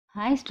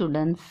Hi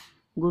students,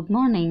 good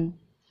morning.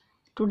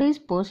 Today's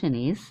portion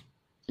is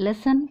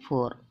Lesson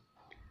 4,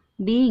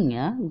 Being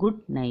a Good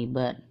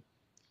Neighbor.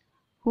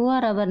 Who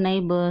are our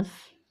neighbors?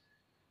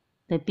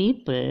 The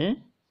people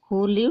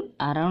who live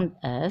around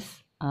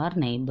us are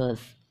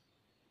neighbors.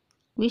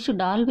 We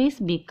should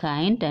always be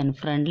kind and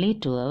friendly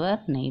to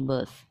our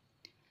neighbors.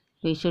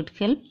 We should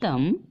help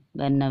them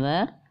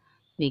whenever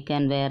we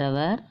can,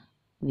 wherever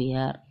we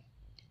are,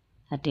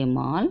 at a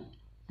mall,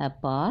 a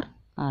park,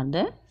 or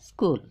the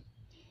school.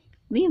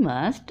 We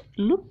must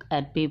look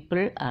at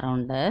people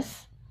around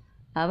us,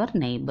 our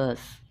neighbors.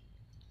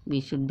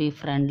 We should be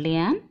friendly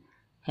and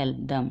help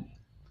them.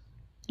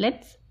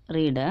 Let's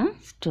read a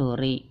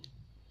story.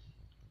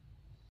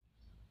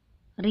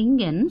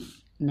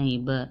 Ringen's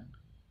neighbor.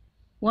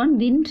 One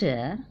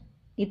winter,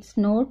 it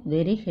snowed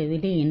very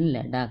heavily in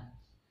Ladakh.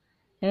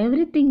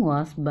 Everything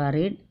was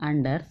buried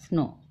under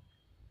snow.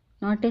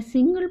 Not a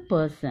single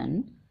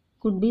person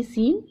could be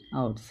seen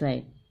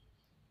outside.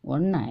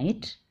 One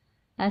night,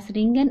 as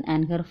Ringen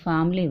and her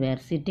family were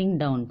sitting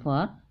down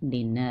for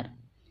dinner,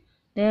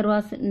 there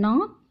was a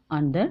knock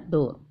on the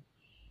door.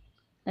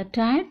 A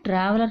tired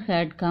traveler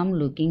had come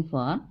looking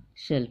for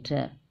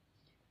shelter.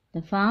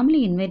 The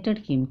family invited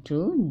him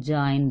to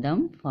join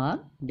them for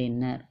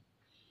dinner.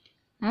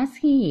 As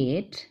he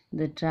ate,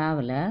 the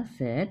traveler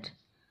said,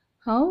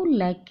 "How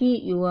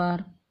lucky you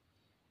are!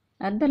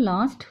 At the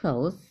last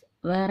house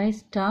where I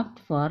stopped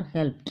for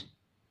help,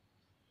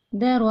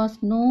 there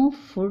was no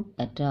food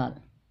at all.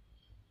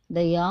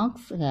 The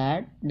yaks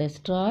had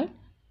destroyed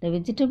the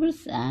vegetables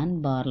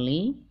and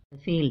barley in the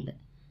field,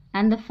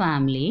 and the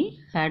family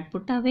had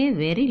put away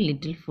very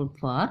little food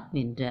for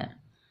winter.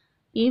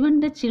 Even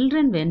the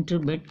children went to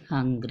bed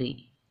hungry."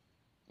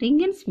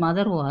 Ringen's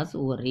mother was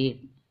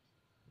worried.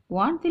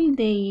 "What will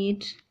they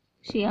eat?"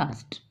 she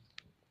asked.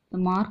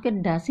 "The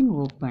market doesn't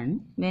open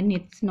when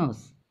it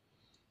snows,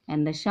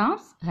 and the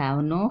shops have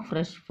no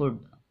fresh food."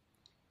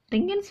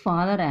 Ringen's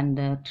father and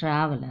the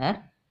traveler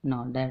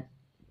nodded.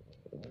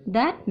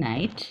 That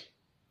night,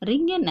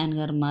 Ringen and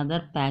her mother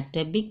packed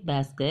a big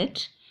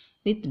basket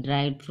with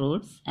dried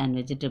fruits and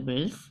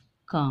vegetables,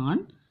 corn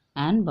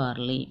and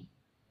barley,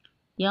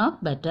 yak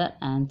butter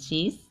and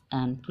cheese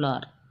and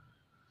flour.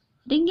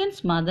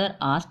 Ringen's mother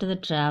asked the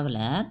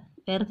traveler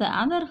where the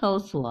other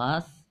house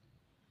was.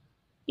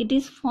 "It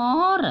is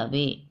far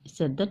away,"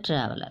 said the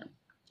traveler.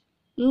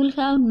 "You will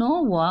have no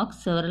walk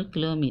several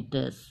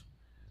kilometers,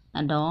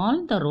 and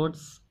all the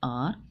roads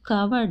are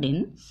covered in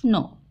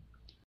snow."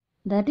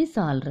 "That is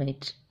all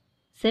right,"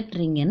 said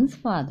Ringen's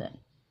father.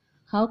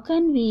 "How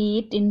can we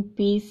eat in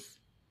peace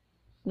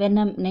when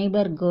a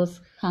neighbor goes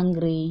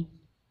hungry?"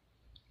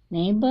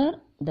 Neighbor,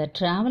 the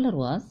traveler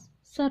was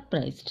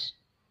surprised.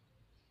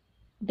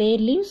 "They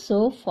live so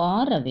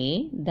far away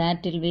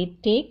that it will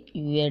take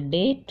you a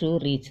day to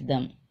reach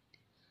them.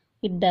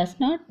 It does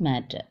not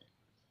matter.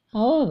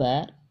 However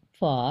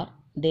far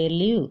they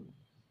live,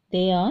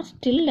 they are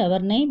still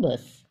our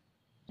neighbors,"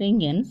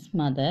 Ringen's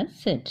mother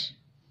said.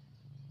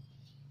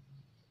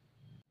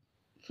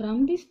 From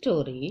this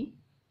story,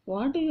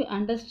 what do you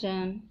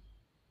understand?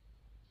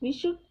 We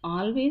should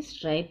always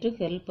try to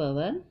help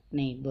our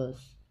neighbors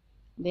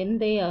when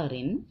they are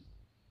in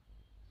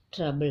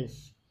troubles.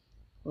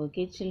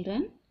 Okay,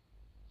 children?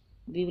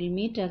 We will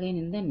meet again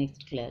in the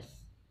next class.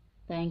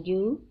 Thank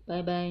you.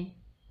 Bye bye.